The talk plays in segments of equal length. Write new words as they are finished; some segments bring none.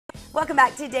Welcome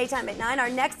back to Daytime at 9. Our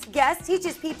next guest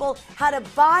teaches people how to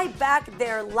buy back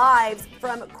their lives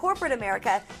from corporate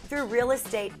America through real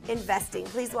estate investing.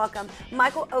 Please welcome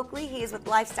Michael Oakley. He is with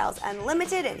Lifestyles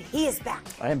Unlimited, and he is back.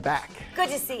 I am back.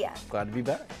 Good to see you. Glad to be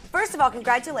back. First of all,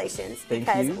 congratulations. Thank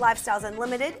because you. Lifestyles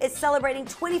Unlimited is celebrating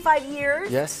 25 years.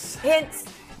 Yes. Hence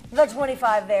the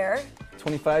 25 there.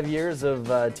 25 years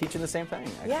of teaching the same thing,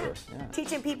 actually. Yeah.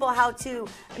 Teaching people how to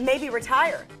maybe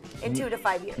retire in 2 to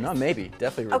 5 years. No, maybe.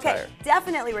 Definitely retire. Okay,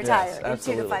 definitely retire Yes,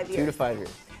 in 2 to 5 years. 2 to 5 years.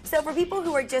 So for people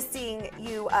who are just seeing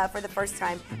you for the first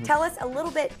time, tell us a little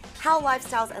bit how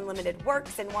Lifestyles Unlimited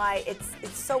works and why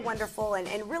it's so wonderful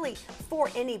and really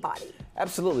for anybody.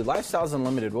 Absolutely. Lifestyles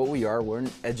Unlimited, what we are, we're an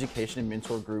education and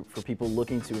mentor group for people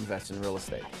looking to invest in real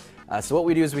estate. So what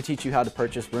we do is we teach you how to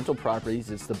purchase rental properties.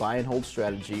 It's the buy and hold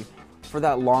strategy for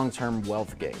that long-term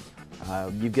wealth gain.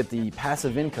 You get the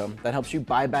passive income that helps you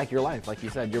buy back your life. Like you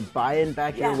said, you're buying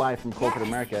back your life from corporate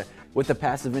America with the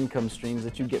passive income streams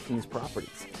that you get from these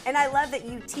properties. And I love that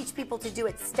you teach people to do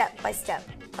it step by step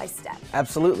by step.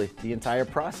 Absolutely. The entire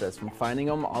process, from finding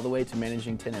them all the way to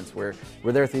managing tenants. We're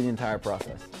there through the entire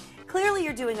process. Clearly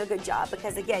you're doing a good job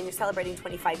because, again, you're celebrating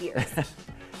 25 years.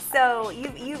 So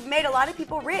you've made a lot of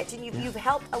people rich, and you've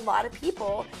helped a lot of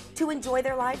people to enjoy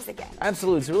their lives again.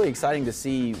 Absolutely. It's really exciting to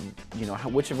see,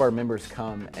 which of our members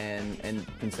come and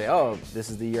can say, oh, this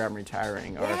is the year I'm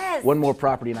retiring, or one more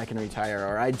property and I can retire,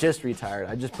 or I just retired,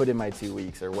 I just put in my 2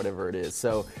 weeks, or whatever it is.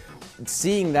 So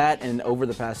seeing that, and over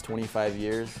the past 25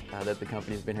 years that the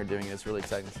company's been here doing it, it's really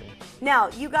exciting to see. Now,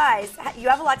 you guys, you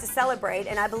have a lot to celebrate,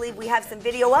 and I believe we have some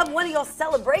video of one of your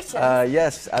celebrations.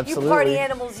 Yes, absolutely. You party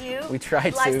animals, you. We try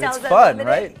to. It's fun, Unlimited.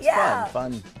 right? It's yeah.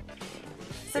 fun.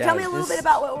 So tell me a little bit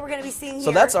about what we're going to be seeing here.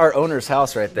 So that's our owner's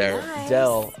house right there, nice.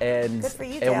 Dell. And, good for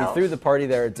you, and Dell. we threw the party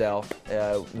there at Dell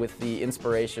with the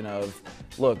inspiration of,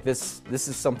 look, this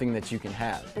is something that you can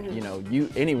have.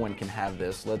 Anyone can have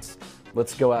this.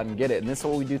 Let's go out and get it. And this is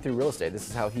what we do through real estate. This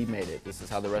is how he made it. This is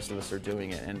how the rest of us are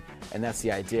doing it. And that's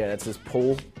the idea. That's this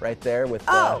pool right there with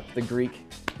the Greek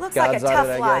looks gods like a on tough it,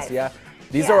 I life. guess. Yeah.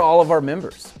 These are all of our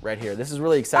members right here. This is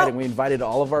really exciting. We invited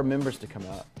all of our members to come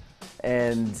out.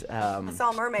 And I saw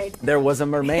a mermaid. there was a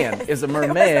merman. It was a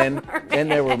merman, and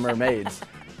there were mermaids.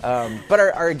 But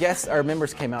our guests, our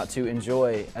members came out to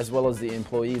enjoy, as well as the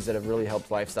employees that have really helped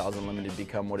Lifestyles Unlimited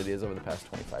become what it is over the past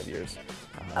 25 years.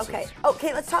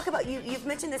 Okay, let's talk about you've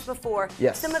mentioned this before.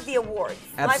 Yes. Some of the awards.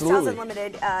 Absolutely. Lifestyles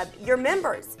Unlimited, your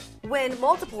members win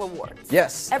multiple awards.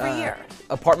 Yes. Every year.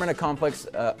 Apartment complex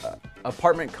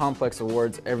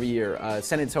awards every year.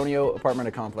 San Antonio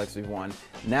Apartment Complex we've won.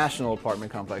 National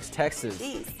Apartment Complex, Texas,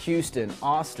 Houston,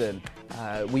 Austin.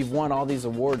 We've won all these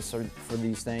awards for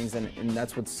these things, and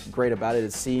that's what's great about it,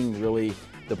 is seeing really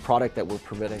the product that we're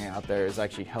presenting out there is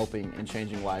actually helping and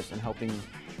changing lives and helping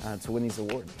to win these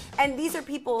awards. And these are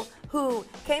people who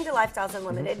came to Lifestyles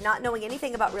Unlimited not knowing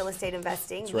anything about real estate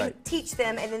investing. That's right. You teach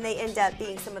them, and then they end up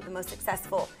being some of the most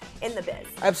successful in the biz.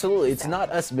 Absolutely. It's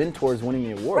not us mentors winning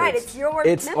the awards. Right, it's your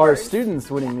It's members. our students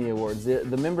winning the awards, the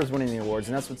members winning the awards,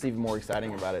 and that's what's even more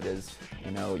exciting about it is,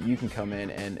 you can come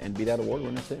in and be that award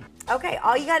winner too. Okay,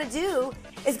 all you got to do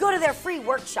is go to their free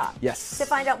workshop. Yes. To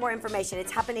find out more information.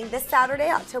 It's happening this Saturday,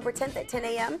 October 10th at 10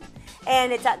 a.m.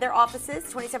 And it's at their offices,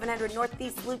 2700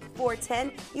 Northeast Loop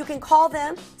 410. You can call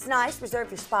them. It's nice. Reserve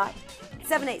your spot.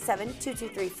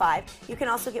 787-2235. You can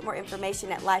also get more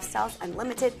information at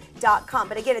lifestylesunlimited.com.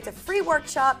 But again, it's a free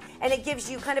workshop, and it gives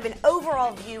you kind of an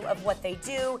overall view of what they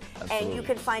do. Absolutely. And you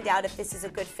can find out if this is a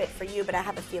good fit for you, but I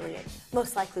have a feeling it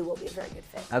most likely will be a very good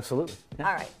fit. Absolutely. Yeah.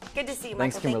 All right. Good to see you,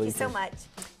 Michael. Thanks, Kimberly. Thank you so much.